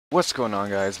What's going on,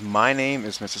 guys? My name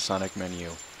is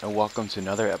MrSonicManu, and welcome to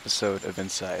another episode of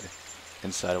Inside.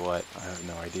 Inside what? I have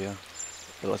no idea.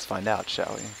 But let's find out,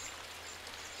 shall we?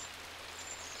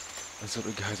 These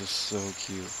little guys are so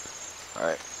cute.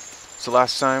 Alright, so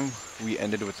last time we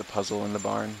ended with the puzzle in the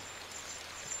barn.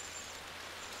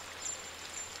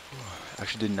 I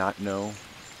actually did not know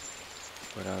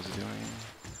what I was doing,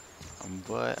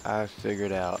 but I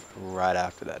figured out right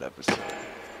after that episode.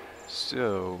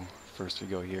 So, first we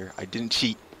go here. I didn't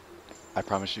cheat, I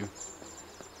promise you.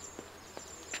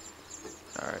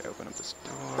 Alright, open up this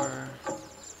door.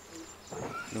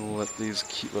 And we'll let these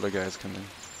cute little guys come in.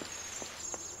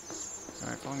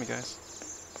 Alright, follow me, guys.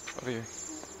 Over here.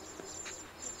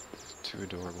 Too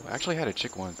adorable. I actually had a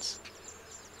chick once.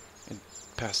 It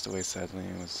passed away sadly,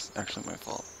 and it was actually my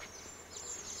fault.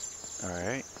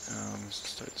 Alright,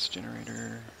 start this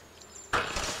generator.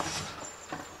 Alright,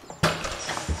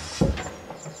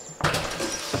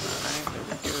 there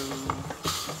we go.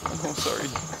 Oh, sorry.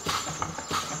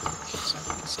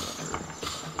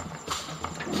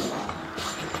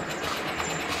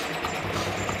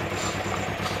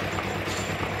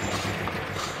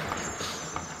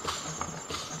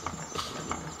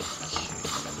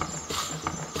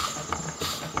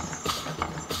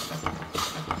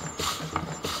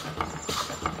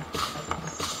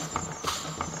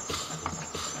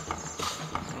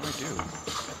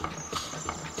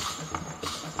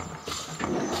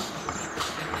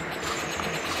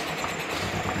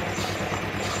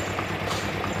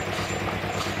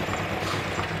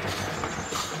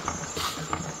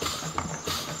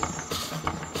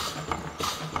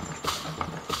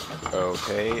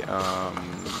 Okay, some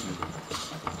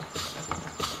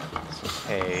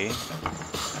hay.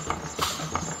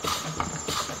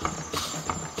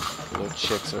 Little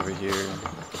chicks over here.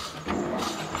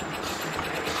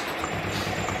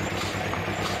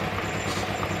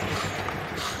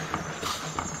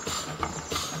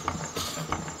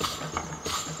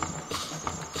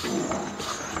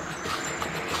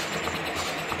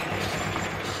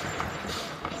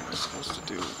 What am I supposed to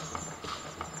do?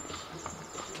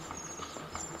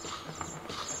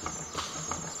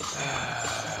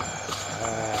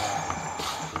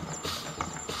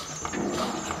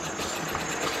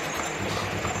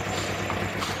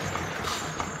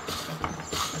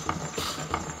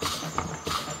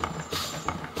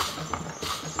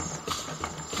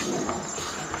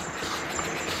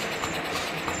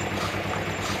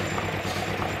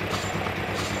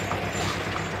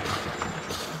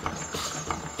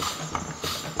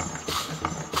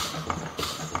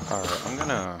 Alright,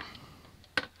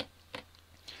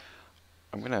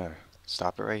 I'm gonna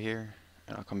stop it right here,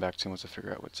 and I'll come back to him once I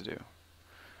figure out what to do.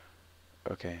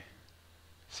 Okay.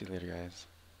 See you later, guys.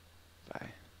 Bye.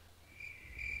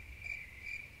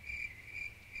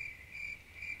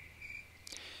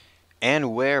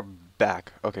 And we're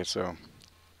back. Okay, so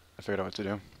I figured out what to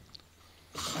do.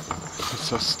 It's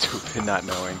so stupid not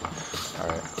knowing.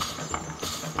 Alright.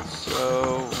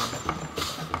 So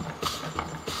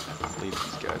leave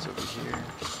these guys over here.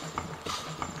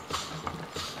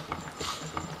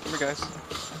 Come here, guys.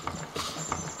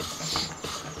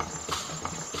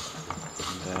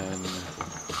 And then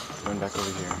run back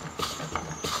over here.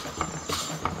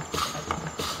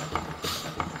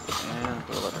 And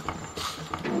put a lever.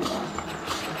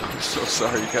 I'm so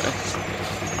sorry, guys.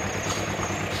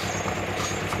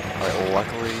 Alright,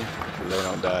 luckily they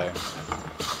don't die.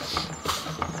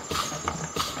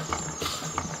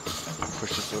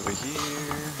 Push this over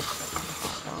here.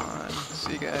 Come on.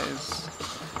 See you guys.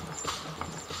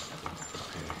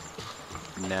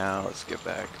 Okay. Now let's get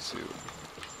back to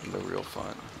the real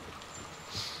fun.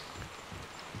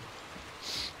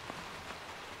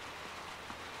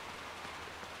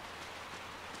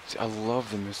 See, I love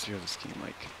the mystery of this game,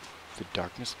 like the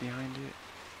darkness behind it.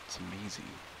 It's amazing.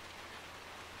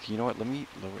 You know what? Let me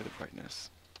lower the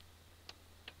brightness.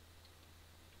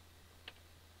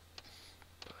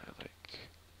 By like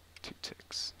 2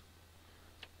 ticks.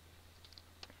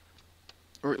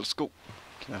 Alright, let's go.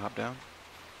 Can I hop down?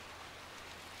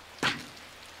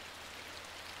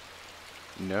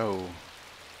 No,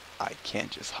 I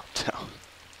can't just hop down.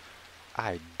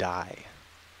 I die.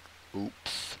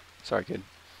 Oops. Sorry, kid.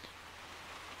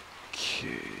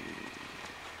 Okay.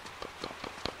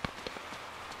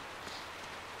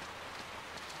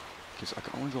 Okay, so I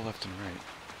can only go left and right.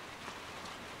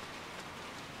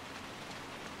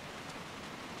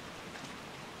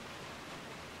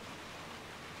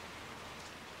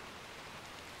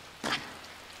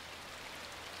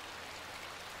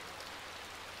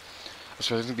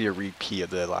 So there's gonna be a repeat of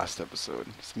the last episode.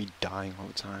 It's me dying all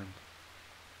the time.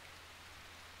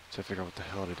 So I figure out what the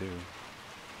hell to do.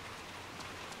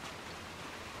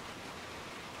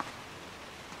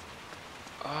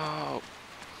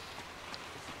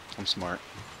 I'm smart.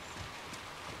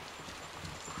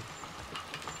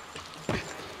 Do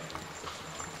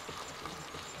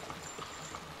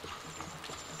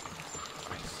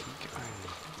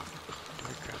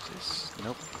I grab this?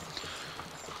 Nope.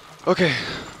 Okay,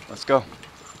 let's go. I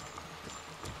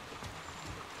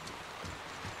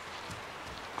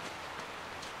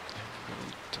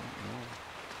really don't know.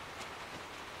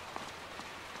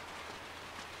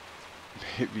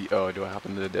 Maybe. Oh, do I hop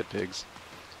into the dead pigs?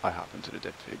 I hop into the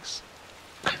dead pigs.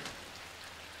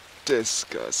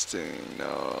 Disgusting.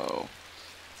 No.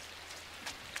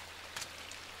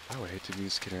 I would hate to be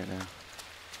this kid right now.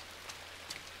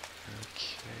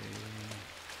 Okay.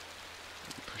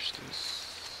 Let me push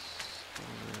this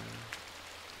over.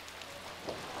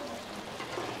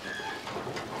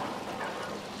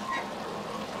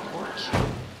 Poor kid.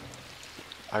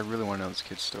 I really want to know this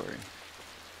kid's story.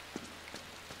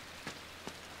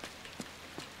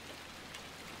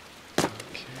 Okay.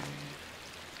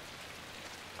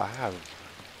 I have a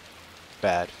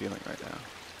bad feeling right now.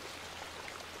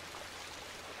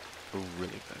 A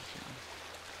really bad feeling.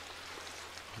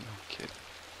 Oh no, kid.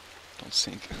 Don't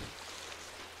sink.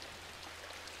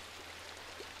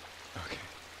 Okay.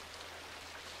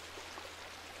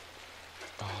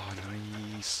 Oh,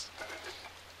 nice.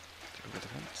 Get over the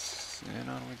fence, and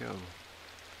on we go.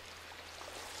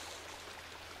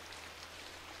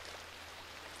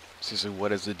 Seriously,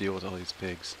 what is the deal with all these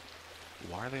pigs?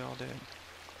 Why are they all dead?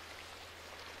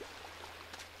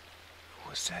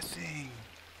 What's that thing?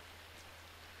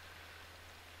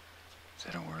 Is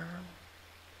that a worm?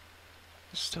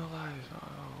 It's still alive.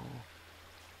 Oh.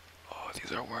 Oh,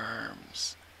 these are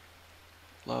worms.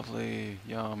 Lovely.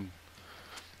 Yum.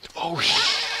 Oh,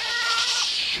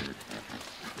 shh.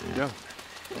 No.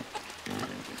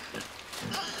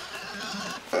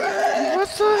 What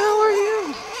the hell are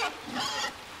you?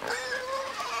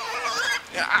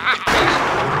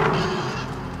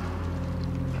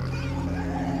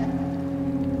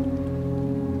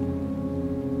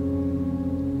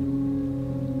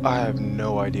 I have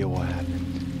no idea what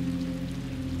happened.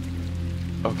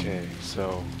 Okay,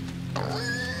 so...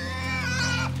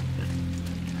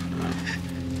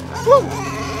 Woo!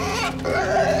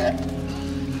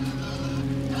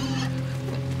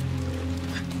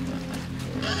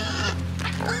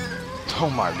 Oh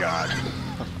my god.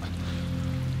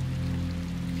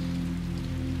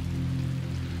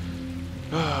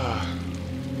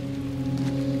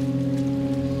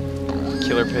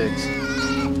 Killer pigs.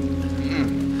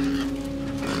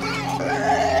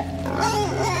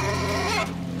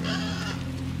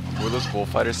 What do those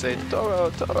bullfighters say?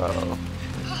 Toro, Toro.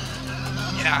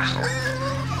 Yeah.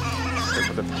 Stick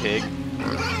with a pig.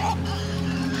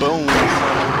 Boom.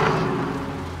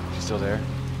 She's still there?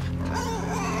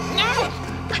 No.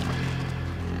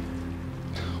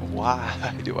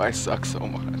 Why do I suck so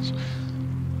much?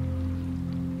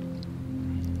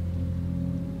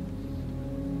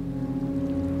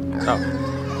 Oh.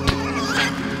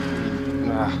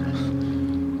 Nah.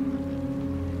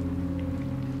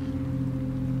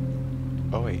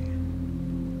 Oh wait.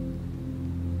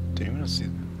 Did anyone else see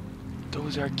them?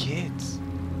 Those are kids.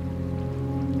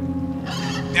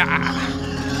 Ah.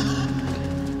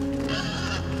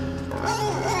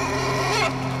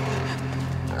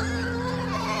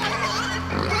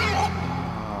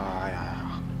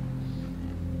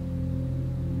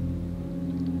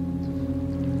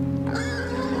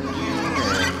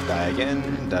 Die again.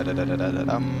 Da da da da da da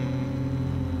dum.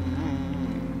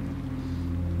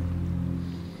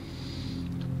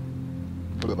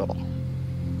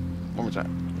 One more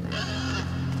time.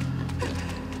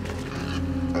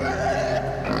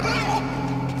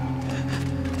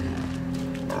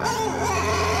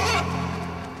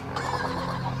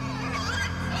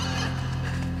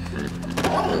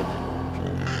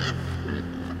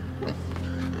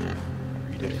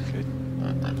 You did good.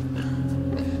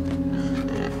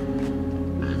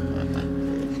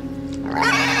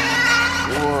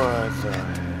 What the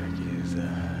heck is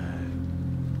that?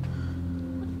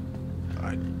 I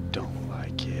don't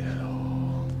like it at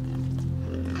all.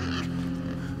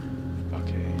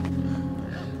 Okay.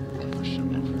 Push him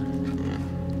over.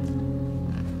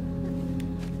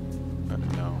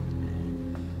 No.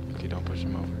 Okay, don't push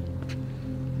him over.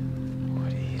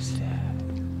 What is that?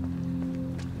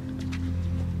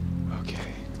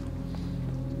 Okay.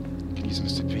 Can use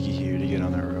Mr. Piggy here to get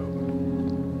on that rope.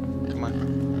 Come on.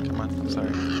 Come on. I'm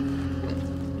sorry.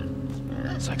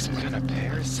 It's like some kind of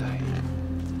parasite.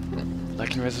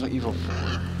 Like in Resident Evil 4.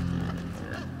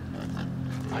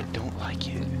 I don't like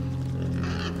it.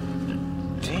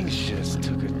 Things just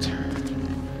took a turn.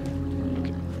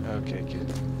 Okay, okay,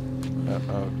 kid.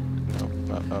 Uh-oh. No,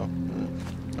 uh-oh.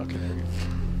 Okay, there we go.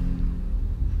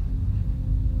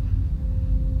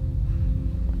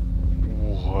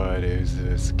 What is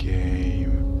this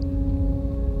game?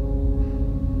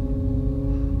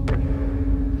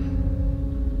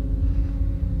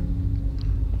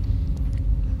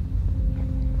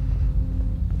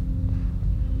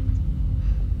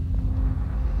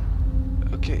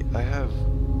 Okay, I have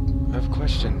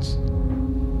questions.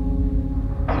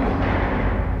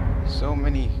 So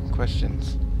many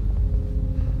questions.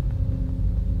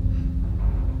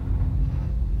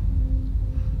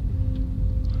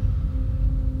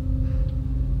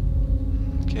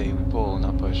 Okay, we pull,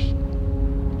 not push.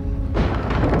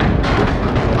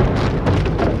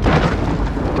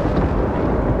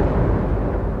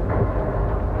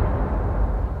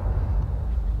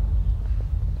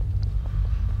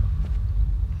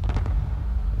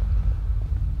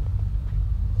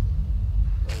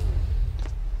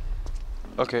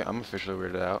 Okay, I'm officially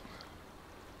weirded out.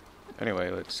 Anyway,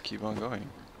 let's keep on going.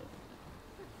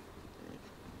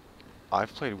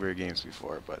 I've played weird games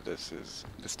before, but this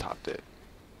topped it.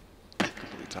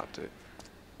 Completely topped it.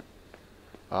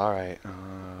 Alright,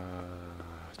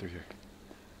 through here.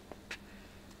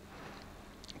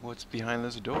 What's behind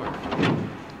this door?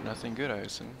 Nothing good, I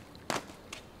assume.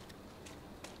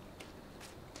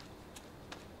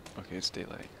 Okay, it's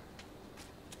daylight.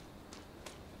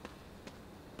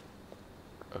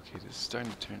 Okay, this is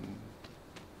starting to turn...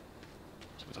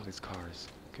 What's with all these cars?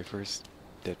 Okay, first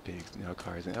dead pigs, now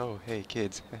cars, and oh, hey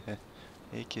kids.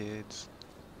 Hey kids.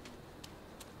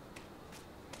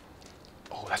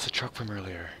 Oh, that's a truck from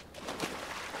earlier.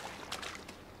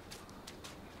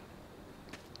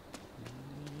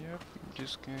 Yep, I'm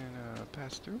just gonna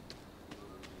pass through.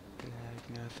 Like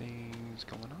nothing's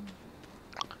going on.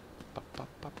 Pop, pop,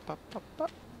 pop, pop, pop,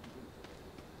 pop.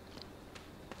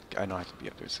 I know I have to be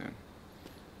up there soon.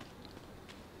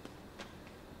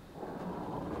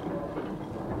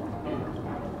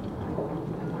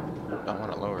 I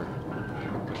want it lower.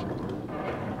 Push it.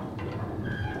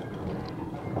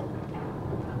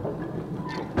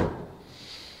 Cool.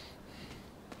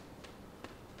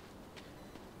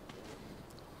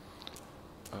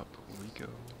 Up we go.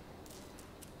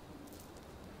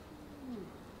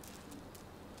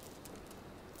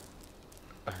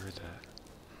 I heard that.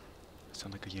 It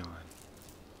sounded like a yawn.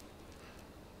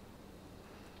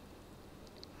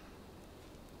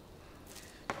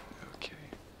 Okay.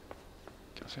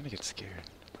 I'm starting to get scared.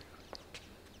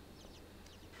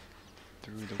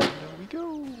 Through the window we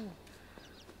go!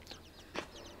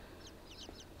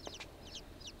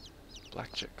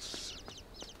 Black chicks.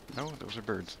 No, those are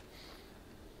birds.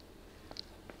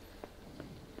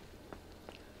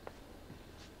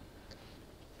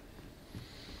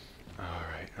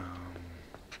 Alright,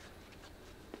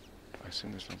 I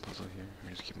assume there's no puzzle here.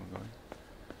 We just keep on going.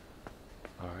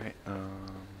 Alright,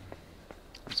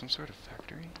 some sort of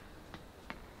factory?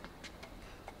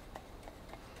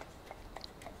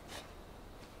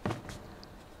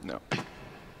 No. Up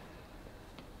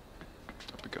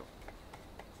we go.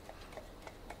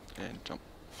 And jump.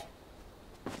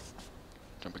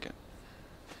 Jump again.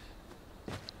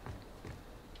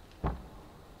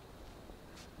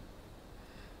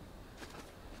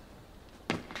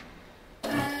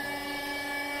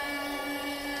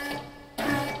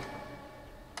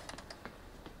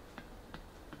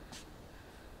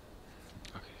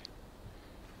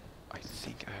 I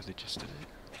think I have the gist of it.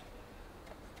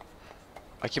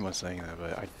 I keep on saying that,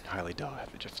 but I highly doubt I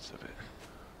have the gist of it.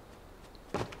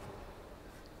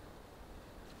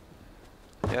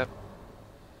 Yep.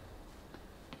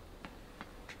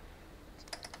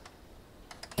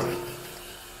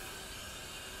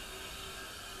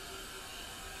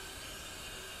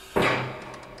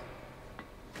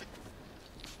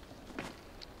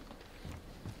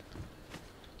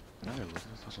 Another little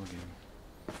puzzle game.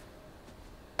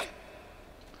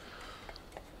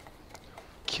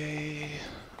 Okay,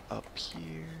 up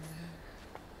here,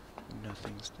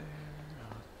 nothing's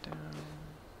there,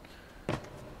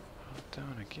 up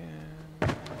down again,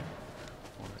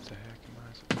 what the heck am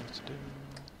I supposed to do?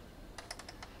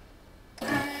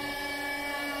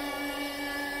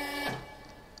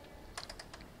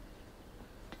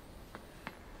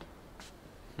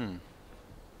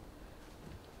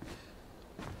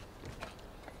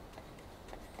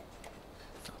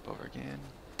 Up over again.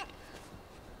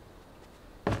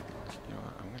 You know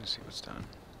what, I'm gonna see what's down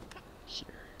here.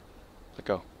 Let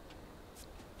go.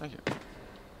 Thank you.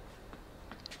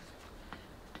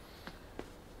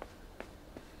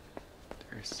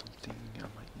 There's something I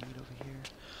might need over here.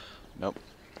 Nope.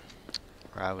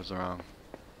 I was wrong.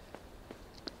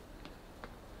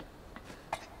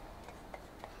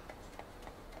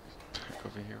 Go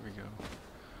over here we go.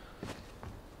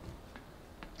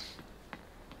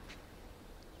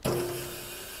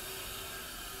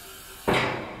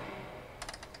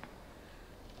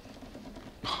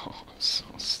 Oh, I'm so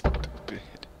stupid.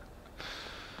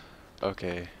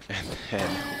 Okay, and then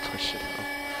we'll push it up.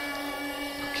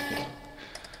 Okay.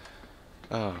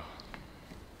 Oh.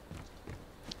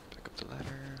 Pick up the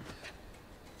ladder.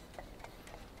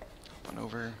 Hop on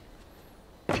over.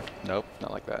 Nope,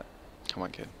 not like that. Come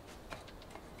on, kid.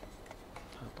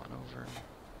 Hop on over.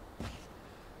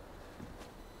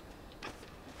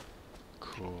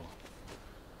 Cool.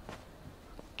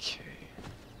 Okay.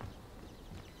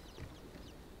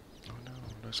 Oh no,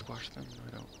 do I squash them? No,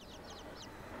 I don't.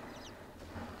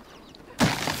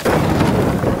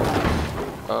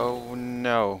 Oh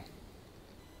no.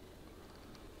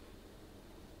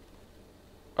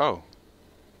 Oh.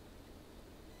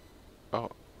 Oh.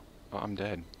 Oh, I'm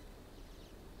dead.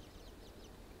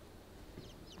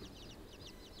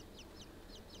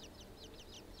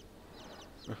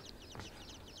 Okay.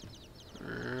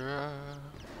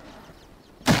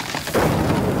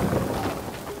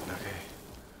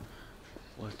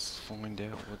 Let's find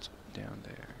out what's down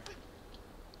there.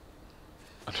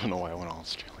 I don't know why I went all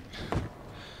Australian.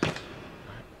 Alright.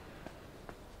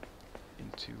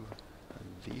 Into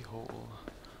the hole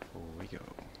we go.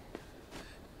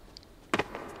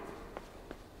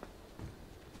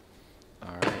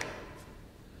 Alright.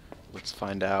 Let's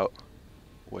find out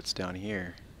what's down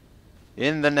here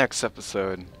in the next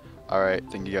episode. Alright,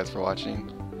 thank you guys for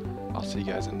watching. I'll see you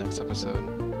guys in the next episode.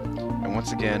 And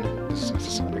once again, this is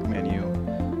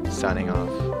MrSonicManu signing off.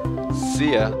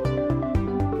 See ya!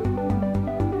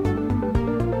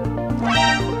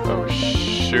 Oh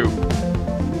shoot.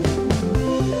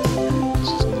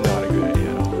 This is not a good idea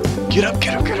at all. Get up,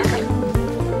 get up, get up!